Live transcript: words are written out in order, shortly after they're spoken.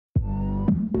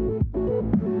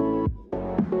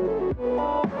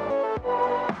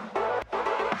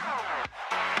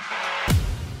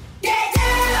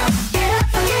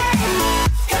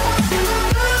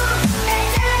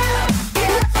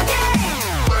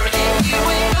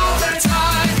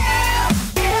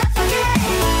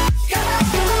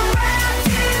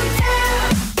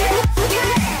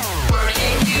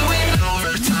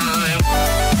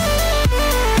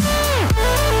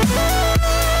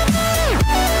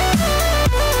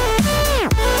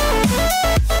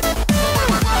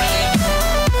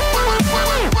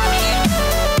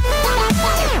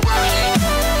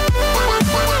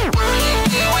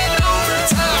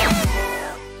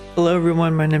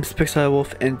everyone, my name is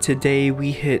PixilleWolf and today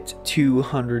we hit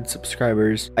 200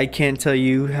 subscribers. I can't tell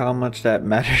you how much that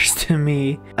matters to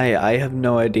me. I have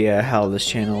no idea how this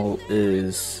channel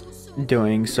is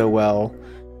doing so well.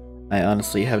 I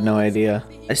honestly have no idea.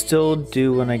 I still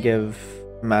do want to give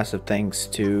massive thanks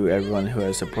to everyone who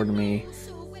has supported me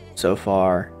so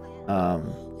far.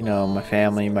 You know, my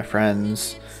family, my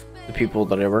friends, the people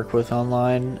that I work with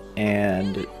online,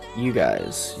 and you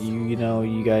guys. You know,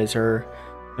 you guys are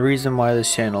the reason why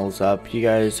this channel is up. You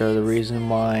guys are the reason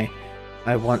why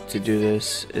I want to do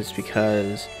this. Is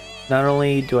because not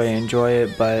only do I enjoy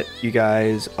it, but you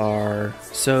guys are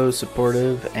so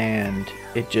supportive and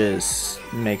it just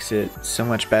makes it so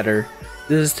much better.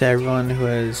 This is to everyone who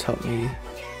has helped me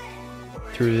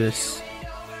through this.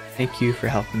 Thank you for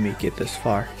helping me get this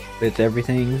far. With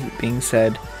everything being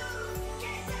said,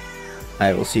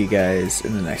 I will see you guys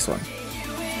in the next one.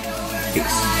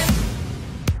 Peace.